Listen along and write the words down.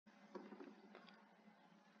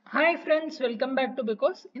Hi friends, welcome back to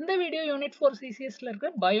Because. In the video Unit 4 CCS la irukka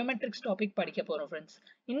Biometrics topic படிக்க போறோம் friends.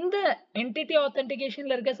 இந்த entity authentication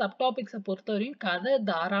la irukka subtopics பொறுத்தவரையும் கதை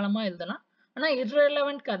தாராளமா எழுதலாம். ஆனா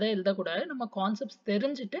irrelevant கதை எழுதக்கூடாது. நம்ம concepts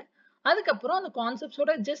தெரிஞ்சிட்டு அதுக்கப்புறம் அந்த concepts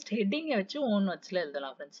ஓட just heading வச்சு own வச்சுல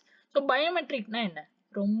எழுதலாம் friends. So biometric னா என்ன?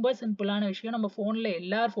 ரொம்ப சிம்பிளான விஷயம். நம்ம போன்ல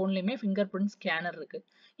எல்லார் போன்லயுமே fingerprint scanner இருக்கு.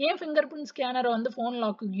 ஏன் fingerprint scanner வந்து phone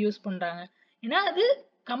lock யூஸ் பண்றாங்க? ஏன்னா அது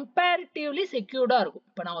கம்பேரிட்டிவ்லி செக்யூர்டா இருக்கும்.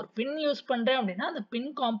 இப்போ நான் ஒரு பின் யூஸ் பண்றேன் அப்படின்னா அந்த பின்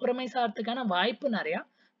காம்ப்ரமைஸ் ஆகிறதுக்கான வாய்ப்பு நிறையா.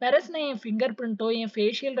 வேறஸ் நான் என் ஃபிங்கர் பிரிண்டோ என்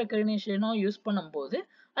ஃபேஷியல் ரெக்கக்னிஷனோ யூஸ் பண்ணும்போது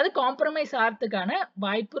அது காம்ப்ரமைஸ் ஆகிறதுக்கான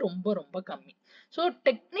வாய்ப்பு ரொம்ப ரொம்ப கம்மி. ஸோ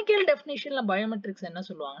டெக்னிக்கல் டெஃபினிஷன்ல பயோமெட்ரிக்ஸ் என்ன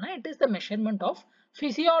சொல்லுவாங்கன்னா it is the measurement of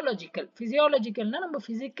ஃபிசியாலஜிக்கல்னா நம்ம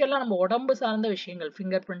ஃபிசிக்கலாக நம்ம உடம்பு சார்ந்த விஷயங்கள்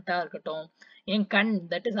ஃபிங்கர் பிரிண்டா இருக்கட்டும், என் கண்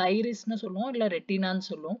தட் இஸ் ஐரிஸ்ன்னு சொல்லுவோம், இல்லை ரெட்டினான்னு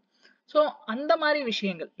சொல்லுவோம். ஸோ அந்த மாதிரி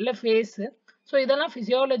விஷயங்கள் இல்லை ஃபேஸு. ஸோ இதெல்லாம்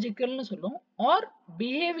ஃபிசியாலஜிக்கல்னு சொல்லுவோம். R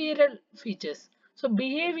behavioural features. So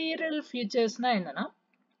behavioural ஃபீச்சர்ஸ்னா என்னன்னா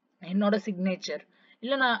என்னோட சிக்னேச்சர்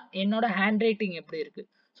இல்லை நான் என்னோட ஹேண்ட் ரைட்டிங் எப்படி இருக்கு.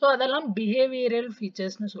 ஸோ அதெல்லாம் பிஹேவியரல்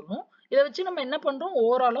ஃபீச்சர்ஸ்னு சொல்லுவோம். இதை வச்சு நம்ம என்ன பண்றோம்,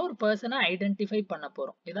 ஓவராலாக ஒரு பர்சனை ஐடென்டிஃபை பண்ண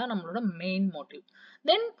போறோம். இதான் நம்மளோட மெயின் மோட்டிவ்.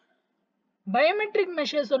 தென் பயோமெட்ரிக்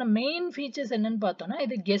மெஷர்ஸோட மெயின் ஃபீச்சர்ஸ் என்னன்னு பார்த்தோம்னா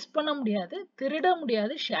இது கெஸ் பண்ண முடியாது, திருட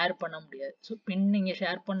முடியாது, ஷேர் பண்ண முடியாது. ஸோ பின் நீங்கள்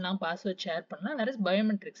ஷேர் பண்ணலாம், பாஸ்வேர்ட் ஷேர் பண்ணலாம், வேற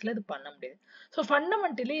பயோமெட்ரிக்ஸில் இது பண்ண முடியாது. ஸோ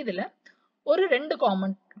ஃபண்டமெண்டலி இதில் ஒரு ரெண்டு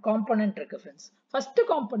காம்பனன்ட் இருக்கு ஃப்ரெண்ட்ஸ். ஃபர்ஸ்ட்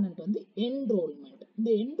காம்பனன்ட் வந்து என்ரோல்மெண்ட். இந்த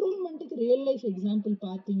என்ரோல்மெண்ட்டுக்கு ரியல் லைஃப் எக்ஸாம்பிள்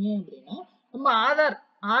பார்த்தீங்க அப்படின்னா நம்ம ஆதார்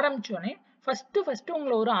ஆரம்பிச்சோடனே ஃபர்ஸ்ட்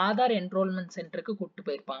உங்களை ஒரு ஆதார் என்ரோல்மெண்ட் சென்டருக்கு கூப்பிட்டு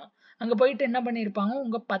போயிருப்பாங்க. அங்கே போயிட்டு என்ன பண்ணியிருப்பாங்க,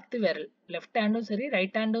 உங்கள் 10 விரல் லெஃப்ட் ஹேண்டும் சரி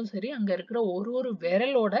ரைட் ஹேண்டும் சரி அங்கே இருக்கிற ஒரு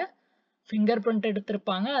விரலோட ஃபிங்கர் பிரிண்ட்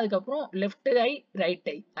எடுத்திருப்பாங்க. அதுக்கப்புறம் லெஃப்ட் ஐ ரைட்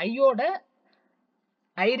ஐயோட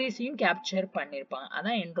ஐரிஸையும் கேப்சர் பண்ணியிருப்பாங்க.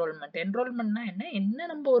 அதான் என்ரோல்மெண்ட். என்ரோல்மெண்ட்னா என்ன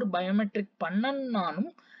நம்ம ஒரு பயோமெட்ரிக்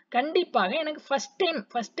பண்ணணும்னாலும் கண்டிப்பாக எனக்கு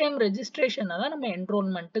ஃபர்ஸ்ட் டைம் ரெஜிஸ்ட்ரேஷனை தான் நம்ம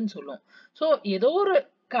என்ரோல்மெண்ட்னு சொல்லுவோம். ஸோ ஏதோ ஒரு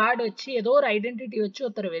கார்டு வச்சு ஏதோ ஒரு ஐடென்டிட்டி வச்சு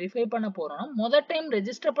ஒருத்தர் வெரிஃபை பண்ண போறோம்னா முதல் டைம்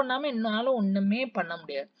ரெஜிஸ்டர் பண்ணாம என்னால ஒண்ணுமே பண்ண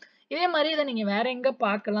முடியாது. இதே மாதிரி இதை நீங்க வேற எங்க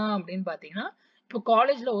பார்க்கலாம் அப்படின்னு பாத்தீங்கன்னா இப்போ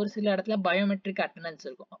காலேஜ்ல ஒரு சில இடத்துல பயோமெட்ரிக் அட்டண்டன்ஸ்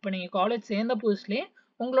இருக்கும். அப்போ நீங்க காலேஜ் சேர்ந்த புதுசுலேயே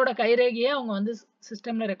உங்களோட கைரேகையை அவங்க வந்து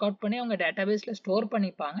சிஸ்டம்ல ரெக்கார்ட் பண்ணி அவங்க டேட்டாபேஸ்ல ஸ்டோர்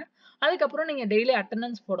பண்ணிப்பாங்க. அதுக்கப்புறம் நீங்க டெய்லி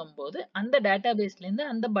அட்டண்டன்ஸ் போடும்போது அந்த டேட்டாபேஸ்ல இருந்து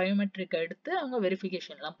அந்த பயோமெட்ரிக் எடுத்து அவங்க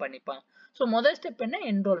வெரிஃபிகேஷன்லாம் பண்ணிப்பாங்க. ஸோ முதல் ஸ்டெப் என்ன,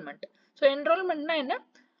 என்ரோல்மெண்ட். ஸோ என்ரோல்மெண்ட்னா என்ன,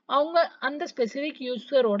 அவங்க அந்த ஸ்பெசிபிக்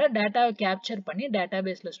யூசரோட டேட்டாவை கேப்சர் பண்ணி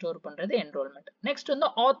டேட்டாபேஸ்ல ஸ்டோர் பண்றது என்ரோல்மெண்ட். நெக்ஸ்ட் வந்து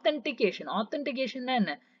ஆத்தென்டிகேஷன்னா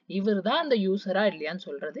என்ன, இவர் தான் அந்த யூசரா இல்லையான்னு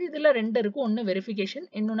சொல்றது. இதுல ரெண்டு இருக்கு, ஒன்னு வெரிஃபிகேஷன்,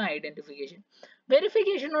 இன்னொன்னு ஐடென்டிஃபிகேஷன்.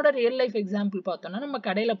 வெரிஃபிகேஷனோட ரியல் லைஃப் எக்ஸாம்பிள் பார்த்தோம்னா நம்ம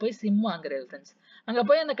கடையில போய் சிம் வாங்குறது ஃப்ரெண்ட்ஸ். அங்க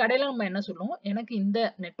போய் அந்த கடையில நம்ம என்ன சொல்லுவோம், எனக்கு இந்த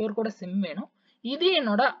நெட்வொர்க்கோட சிம் வேணும், இது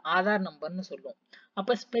என்னோட ஆதார் நம்பர்னு சொல்லுவோம்.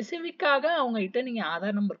 அப்ப ஸ்பெசிஃபிக்காக அவங்க கிட்ட நீங்க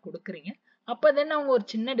ஆதார் நம்பர் கொடுக்குறீங்க. அப்ப தென் அவங்க ஒரு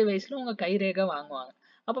சின்ன டிவைஸ்ல உங்க கைரேகை வாங்குவாங்க.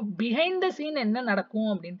 அப்போ பிஹைண்ட் த சீன் என்ன நடக்கும்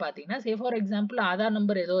அப்படின்னு பாத்தீங்கன்னா, say for example Aadhaar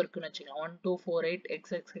number ஏதோ இருக்குன்னு வச்சுக்கலாம்,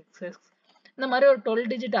 1248xxxx இந்த மாதிரி ஒரு 12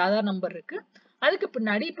 டிஜிட் ஆதார் நம்பர் இருக்கு. அதுக்கு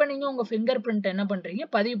பின்னாடி இப்ப நீங்க உங்க ஃபிங்கர் பிரிண்ட் என்ன பண்றீங்க,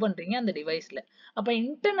 பதிவு பண்றீங்க அந்த டிவைஸ்ல. அப்ப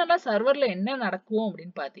இன்டர்னலா சர்வர்ல என்ன நடக்கும்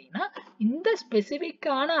அப்படின்னு பாத்தீங்கன்னா இந்த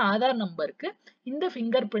ஸ்பெசிபிக்கான ஆதார் நம்பருக்கு இந்த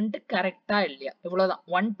ஃபிங்கர் பிரிண்ட் கரெக்டா இல்லையா, இவ்வளவுதான்.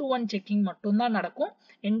 1-to-1 செக்கிங் மட்டும்தான் நடக்கும்.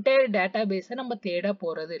 என்டையர் டேட்டா பேஸை நம்ம தேட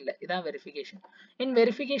போறது இல்லை. இதான் verification. In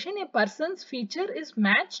verification a person's feature is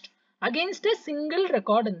matched against a single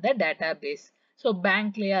record in the database. So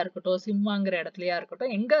பேங்க்லயா இருக்கட்டும், சிம் வாங்குற இடத்துலயா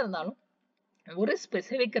இருக்கட்டும், எங்க இருந்தாலும் ஒரு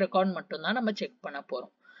ஸ்பெசிபிக் ரெக்கார்ட் மட்டும் தான் நம்ம செக் பண்ண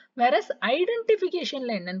போறோம். வேறஸ்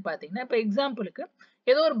ஐடென்டிஃபிகேஷன்ல என்னன்னு பாத்தீங்கன்னா இப்போ எக்ஸாம்பிளுக்கு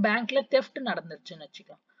ஏதோ ஒரு பேங்க்ல தெஃப்ட் நடந்துருச்சுன்னு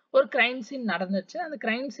வச்சுக்கலாம், ஒரு கிரைம் சீன் நடந்துருச்சு. அந்த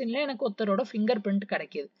கிரைம் சீன்ல எனக்கு ஒருத்தரோட ஃபிங்கர் பிரிண்ட்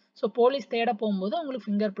கிடைக்கிது. ஸோ போலீஸ் தேட போகும்போது அவங்களுக்கு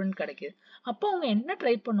ஃபிங்கர் பிரிண்ட் கிடைக்கிது. அப்போ அவங்க என்ன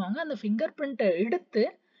ட்ரை பண்ணுவாங்க, அந்த ஃபிங்கர் பிரிண்ட்டை எடுத்து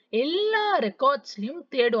எல்லா ரெக்கார்ட்ஸ்லயும்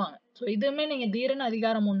தேடுவாங்க. ஸோ இதுவுமே நீங்க தீரன்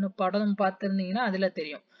அதிகாரம் 1 படம் பார்த்துருந்தீங்கன்னா அதுல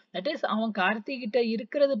தெரியும். தட் இஸ் அவன் கார்த்திக் கிட்ட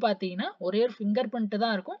இருக்கிறது பாத்தீங்கன்னா ஒரே ஒரு ஃபிங்கர் பிரிண்ட்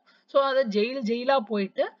தான் இருக்கும். ஸோ அதை ஜெயிலா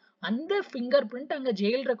போயிட்டு அந்த ஃபிங்கர் பிரிண்ட் அங்க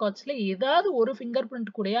ஜெயில் ரெக்கார்ட்ஸ்ல ஏதாவது ஒரு ஃபிங்கர்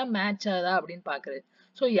பிரிண்ட் கூடயா மேட்ச் ஆகுதா அப்படின்னு பாக்குறது.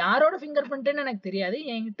 ஸோ யாரோட ஃபிங்கர் பிரிண்ட்னு எனக்கு தெரியாது,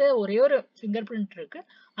 என்கிட்ட ஒரே ஒரு ஃபிங்கர் பிரிண்ட் இருக்கு,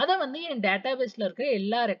 அதை வந்து என் டேட்டாபேஸ்ல இருக்கிற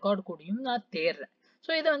எல்லா ரெக்கார்ட் கூடயும் நான் தேடுறேன்.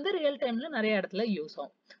 ஸோ இதை வந்து ரியல் டைம்ல நிறைய இடத்துல யூஸ்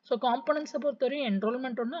ஆகும். ஸோ காம்பனன்ட்ஸை பொறுத்தவரையும்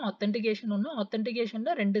என்ரோல்மெண்ட் ஒன்று, ஆத்தென்டிகேஷன் ஒன்று.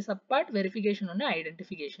 ஆத்தென்டிகேஷன்ல 2 சப்பார்ட், வெரிஃபிகேஷன் ஒன்று,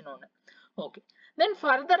 ஐடென்டிஃபிகேஷன் ஒன்று. ஓகே, தென்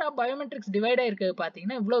ஃபர்தரா பயோமெட்ரிக்ஸ் டிவைட் ஆயிருக்கிறது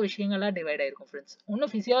பாத்தீங்கன்னா இவ்வளோ விஷயங்களா டிவைட் ஆயிருக்கும் ஃப்ரெண்ட்ஸ். ஒன்று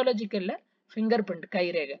பிசியாலஜிக்கல்ல ஃபிங்கர் பிரிண்ட்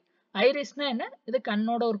கைரேகை, ஐரிஸ்னா என்ன, இது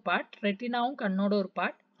கண்ணோட ஒரு பார்ட், ரெட்டினாவும் கண்ணோட ஒரு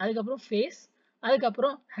பார்ட், அதுக்கப்புறம் ஃபேஸ்,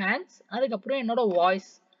 அதுக்கப்புறம் ஹேண்ட்ஸ், அதுக்கப்புறம் என்னோட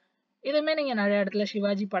வாய்ஸ். இதுவுமே நீங்க நிறைய இடத்துல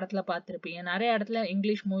சிவாஜி படத்துல பார்த்துருப்பீங்க. நிறைய இடத்துல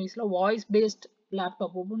English மூவிஸ்ல voice paste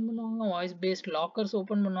laptop open பண்ணுவாங்க, வாய்ஸ் பேஸ்ட் லாக்கர்ஸ்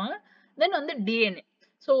ஓப்பன் பண்ணுவாங்க. தென் வந்து டிஎன்ஏ.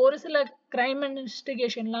 ஸோ ஒரு சில கிரைம்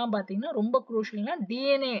இன்வெஸ்டிகேஷன்லாம் பார்த்தீங்கன்னா ரொம்ப குரூஷியல்னா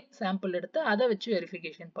டிஎன்ஏ சாம்பிள் எடுத்து அதை வச்சு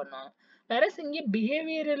வெரிஃபிகேஷன் பண்ணுவாங்க. வேற இங்கே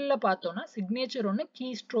பிஹேவியரல்ல பார்த்தோம்னா சிக்னேச்சர் ஒன்று, கீ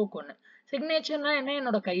ஸ்ட்ரோக் ஒன்று. சிக்னேச்சர்னா என்ன,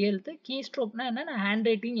 என்னோட கையெழுத்து. கீ ஸ்ட்ரோக்னா என்ன, நான் ஹேண்ட்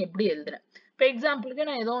ரைட்டிங் எப்படி எழுதுறேன். இப்போ எக்ஸாம்பிளுக்கு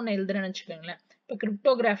நான் ஏதோ ஒன்று எழுதுறேன்னு வச்சுக்கோங்களேன். இப்போ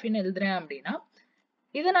கிரிப்டோகிராஃபின்னு எழுதுறேன் அப்படின்னா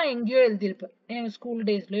இதை நான் எங்கேயோ எழுதியிருப்பேன், என் ஸ்கூல்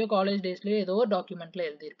டேஸ்லயோ காலேஜ் டேஸ்லயோ ஏதோ ஒரு டாக்குமெண்ட்ல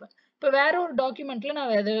எழுதியிருப்பேன். இப்போ வேற ஒரு டாக்குமெண்ட்ல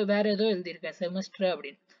நான் வேற ஏதோ எழுதியிருக்கேன் செமஸ்டர்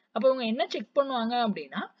அப்படின்னு. அப்போ அவங்க என்ன செக் பண்ணுவாங்க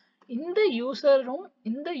அப்படின்னா இந்த யூசரும்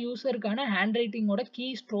இந்த யூசருக்கான ஹேண்ட் ரைட்டிங்கோட கீ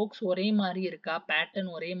ஸ்ட்ரோக்ஸ் ஒரே மாதிரி இருக்கா, பேட்டர்ன்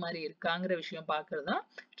ஒரே மாதிரி இருக்காங்கிற விஷயம் பார்க்கறது தான்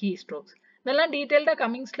கீ ஸ்ட்ரோக்ஸ். இதெல்லாம் டீட்டெயில்டா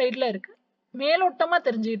கமிங் ஸ்லைட்ல இருக்கு, மேலோட்டமா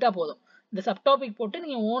தெரிஞ்சுக்கிட்டா போதும். இந்த சப்டாபிக் போட்டு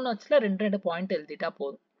நீங்க ஓன் வச்சுல 2 பாயிண்ட் எழுதிட்டா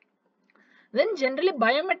போதும். தென் ஜென்ரலி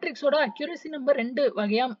பயோமெட்ரிக்ஸோட அக்யூரசி நம்ம 2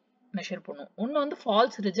 வகையா மெஷர் பண்ணுவோம். ஒன்று வந்து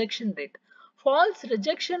falls rejection rate. Falls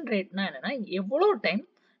rejection ரேட்னா என்னன்னா எவ்வளோ டைம்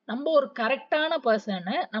நம்ம ஒரு கரெக்டான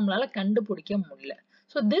பர்சனை நம்மளால கண்டுபிடிக்க முடியல.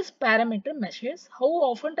 So this parameter measures how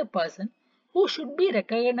often a person who should be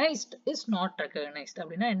recognised is not recognised.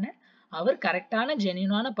 அப்படின்னா என்ன, அவர் கரெக்டான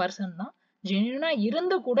ஜென்யூனான பர்சன் தான், ஜென்யூனா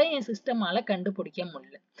இருந்து கூட என் சிஸ்டமால கண்டுபிடிக்க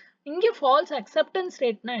முடியல. இங்க ஃபால்ஸ் அக்செப்டன்ஸ்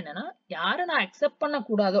ரேட்னா என்னன்னா யாரை நான் அக்செப்ட் பண்ண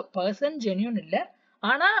கூடாதோ, பர்சன் ஜென்யூன் இல்ல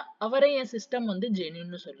ஆனா அவரை என் சிஸ்டம் வந்து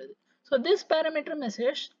ஜென்யூன்னு சொல்லுது. So this parameter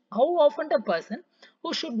message how often a person who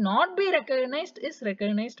should not be recognised is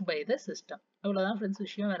recognised by the system. அவ்வளவுதான் ஃப்ரெண்ட்ஸ்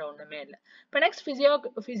விஷயம், வேற ஒண்ணுமே இல்லை. இப்போ நெக்ஸ்ட்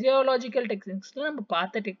பிசியோலாஜிக்கல் டெக்னிக்ஸ்ல நம்ம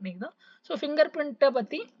பார்த்த டெக்னிக் தான். ஸோ ஃபிங்கர் பிரிண்ட்டை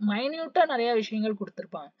பத்தி மைன்யூட்டா நிறைய விஷயங்கள்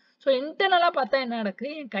கொடுத்துருப்பாங்க. ஸோ இன்டர்னலா பார்த்தா என்ன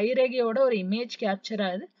நடக்குது, என் கைரேகையோட ஒரு இமேஜ் கேப்சர்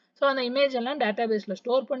ஆகுது. ஸோ அந்த இமேஜ் எல்லாம் டேட்டாபேஸில்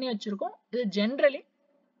ஸ்டோர் பண்ணி வச்சிருக்கோம். இது ஜென்ரலி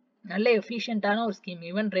நல்ல எஃபிஷியன்டான ஒரு ஸ்கீம்.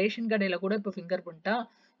 ஈவன் ரேஷன் கடையில் கூட இப்போ ஃபிங்கர் பிரிண்ட்டாக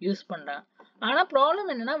யூஸ் பண்ணுறாங்க. ஆனால் ப்ராப்ளம்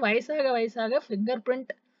என்னன்னா வயசாக ஃபிங்கர்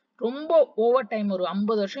பிரிண்ட் ரொம்ப ஓவர் டைம் ஒரு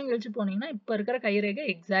 50 வருஷம் கழிச்சு போனீங்கன்னா இப்போ இருக்கிற கைரேகை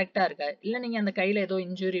எக்ஸாக்டாக இருக்காது. இல்லை நீங்கள் அந்த கையில் ஏதோ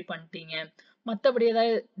இன்ஜுரி பண்ணிட்டீங்க, மற்றபடி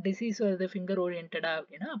ஏதாவது டிசீஸ் வருது ஃபிங்கர் ஓரியன்டா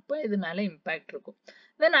அப்படின்னா அப்போ இது மேலே இம்பேக்ட் இருக்கும்.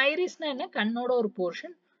 தென் ஐரிஸ்னா என்ன, கண்ணோட ஒரு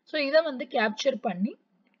போர்ஷன். ஸோ இதை வந்து கேப்சர் பண்ணி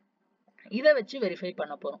இதை வச்சு வெரிஃபை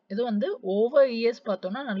பண்ண போறோம். இது வந்து ஓவர் இயர்ஸ்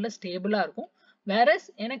பார்த்தோம்னா நல்ல ஸ்டேபிளா இருக்கும். வேறஸ்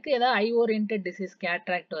எனக்கு ஏதாவது ஐ ஓரியன்டட் டிசீஸ்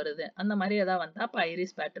கேட்ராக்ட் வருது அந்த மாதிரி ஏதாவது வந்தா அப்போ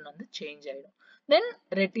ஐரிஸ் பேட்டர்ன் வந்து சேஞ்ச் ஆயிடும். தென்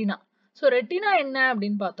ரெட்டினா. ஸோ ரெட்டினா என்ன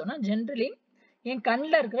அப்படின்னு பார்த்தோம்னா ஜென்ரலி என்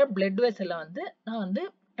கண்ணில் இருக்கிற பிளட் வெசலை வந்து நான் வந்து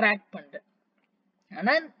ட்ராக் பண்றேன்.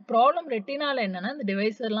 ஆனா ப்ராப்ளம் ரெட்டினால என்னன்னா இந்த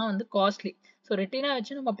டிவைஸ் எல்லாம் வந்து காஸ்ட்லி. ஸோ ரெட்டினா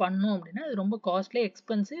வச்சு நம்ம பண்ணோம் அப்படின்னா இது ரொம்ப காஸ்ட்லி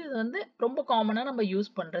எக்ஸ்பென்சிவ். இது வந்து ரொம்ப காமனா நம்ம யூஸ்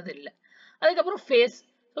பண்றது இல்லை. அதுக்கப்புறம் ஃபேஸ்.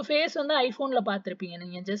 ஸோ ஃபேஸ் வந்து ஐஃபோனில் பார்த்துருப்பீங்க,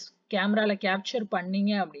 நீங்கள் ஜஸ்ட் கேமராவில் கேப்சர்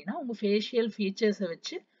பண்ணீங்க அப்படின்னா உங்கள் ஃபேஷியல் ஃபீச்சர்ஸை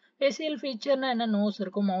வச்சு, ஃபேஷியல் ஃபீச்சர்னா என்ன, நோஸ்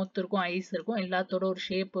இருக்கும், மவுத் இருக்கும், ஐஸ் இருக்கும், எல்லாத்தோட ஒரு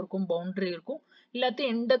ஷேப் இருக்கும், பவுண்டரி இருக்கும்.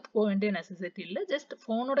 எல்லாத்தையும் இன்டெப்த் போக வேண்டிய நெசசிட்டி இல்லை. ஜஸ்ட்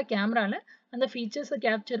ஃபோனோட கேமராவில் அந்த ஃபீச்சர்ஸை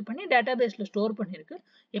கேப்சர் பண்ணி டேட்டா பேஸில் ஸ்டோர் பண்ணியிருக்கு.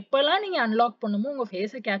 எப்போல்லாம் நீங்கள் அன்லாக் பண்ணுமோ உங்கள்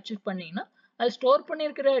ஃபேஸை கேப்சர் பண்ணீங்கன்னா அது ஸ்டோர்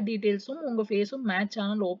பண்ணியிருக்கிற டீட்டெயில்ஸும் உங்கள் ஃபேஸும் மேட்ச்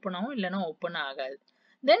ஆனால் ஓப்பன் ஆகும், இல்லைனா ஓப்பன் ஆகாது.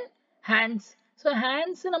 தென் ஹேண்ட்ஸ். ஸோ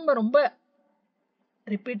ஹேண்ட்ஸ் நம்ம ரொம்ப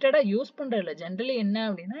ரிப்பீட்டடா யூஸ் பண்றதில்ல. ஜென்ரலி என்ன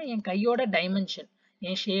அப்படின்னா என் கையோட டைமென்ஷன்,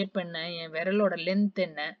 என் ஷேப் என்ன, என் விரலோட லென்த்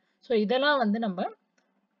என்ன, ஸோ இதெல்லாம் வந்து நம்ம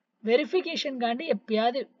வெரிஃபிகேஷனுக்காண்டி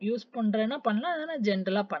எப்பயாவது யூஸ் பண்றேன்னா பண்ணலாம், ஆனால்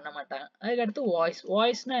ஜென்ரலா பண்ண மாட்டாங்க. அதுக்கடுத்து வாய்ஸ்.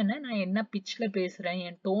 வாய்ஸ்னா என்ன, நான் என்ன பிச்சில் பேசுறேன்,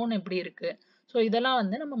 என் டோன் எப்படி இருக்கு, ஸோ இதெல்லாம்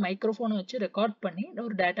வந்து நம்ம மைக்ரோஃபோனை வச்சு ரெக்கார்ட் பண்ணி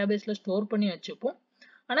ஒரு டேட்டாபேஸ்ல ஸ்டோர் பண்ணி வச்சுப்போம்.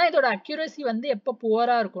 ஆனால் இதோட அக்யூரசி வந்து எப்போ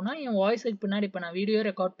புவராக இருக்கும்னா என் வாய்ஸுக்கு பின்னாடி இப்போ நான் வீடியோ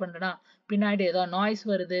ரெக்கார்ட் பண்ணுறேன்னா பின்னாடி ஏதோ நாய்ஸ்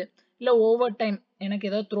வருது, இல்லை ஓவர் டைம் எனக்கு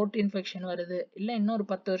ஏதோ த்ரோட் இன்ஃபெக்ஷன் வருது, இல்லை இன்னொரு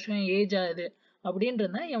 10 வருஷம் ஏஜ் ஆகுது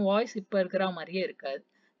அப்படின்றதுனா என் வாய்ஸ் இப்போ இருக்கிற மாதிரியே இருக்காது.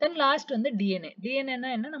 தென் லாஸ்ட் வந்து டிஎன்ஏ. டிஎன்ஏன்னா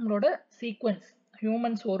என்ன, நம்மளோட சீக்வன்ஸ்.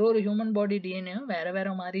 ஹியூமன்ஸ் ஒரு ஹியூமன் பாடி டிஎன்ஏவும்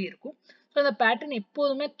வேற மாதிரி இருக்கும். ஸோ இந்த பேட்டர்ன்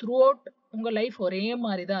எப்போதுமே த்ரூ அவுட் உங்கள் லைஃப் ஒரே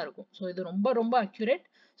மாதிரி தான் இருக்கும். ஸோ இது ரொம்ப அக்யூரேட்.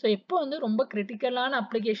 ஸோ எப்போ வந்து ரொம்ப கிரிட்டிக்கலான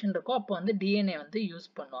அப்ளிகேஷன் இருக்கோ அப்போ வந்து டிஎன்ஏ வந்து யூஸ்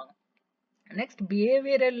பண்ணுவாங்க. Next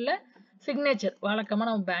பிஹேவியரல்ல signature. வழக்கமாக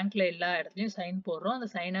நம்ம பேங்க்ல எல்லா இடத்துலையும் சைன் போடுறோம், அந்த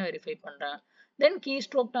சைனை வெரிஃபை பண்ணுறாங்க. தென் கீ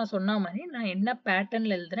ஸ்ட்ரோக் நான் சொன்ன மாதிரி நான் என்ன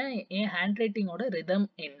பேட்டர்ன்ல எழுதுறேன், என் ஹேண்ட் ரைட்டிங்கோட ரிதம்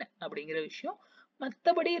என்ன அப்படிங்கிற விஷயம்.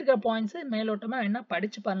 மற்றபடி இருக்கிற பாயிண்ட்ஸ் மேலோட்டமாக என்ன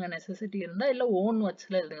படிச்சு பாருங்க, நெசசிட்டி இருந்தால், இல்லை ஓன்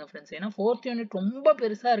வேர்ட்ஸ்ல எழுதுங்க ஃப்ரெண்ட்ஸ். ஏன்னா 4th யூனிட் ரொம்ப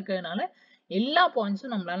பெருசாக இருக்கிறதுனால எல்லா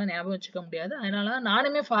பாயிண்ட்ஸும் நம்மளால ஞாபகம் வச்சுக்க முடியாது. அதனால தான்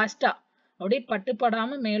நானுமே ஃபாஸ்டா அப்படியே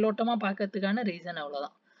பட்டுப்படாம மேலோட்டமா பார்க்கறதுக்கான ரீசன்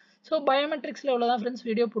அவ்வளோதான். ஸோ பயோமெட்ரிக்ஸ்ல அவ்வளோதான் ஃப்ரெண்ட்ஸ்.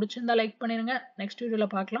 வீடியோ பிடிச்சிருந்தா லைக் பண்ணிருங்க. நெக்ஸ்ட்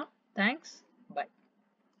வீடியோவில் பார்க்கலாம். தேங்க்ஸ். பை.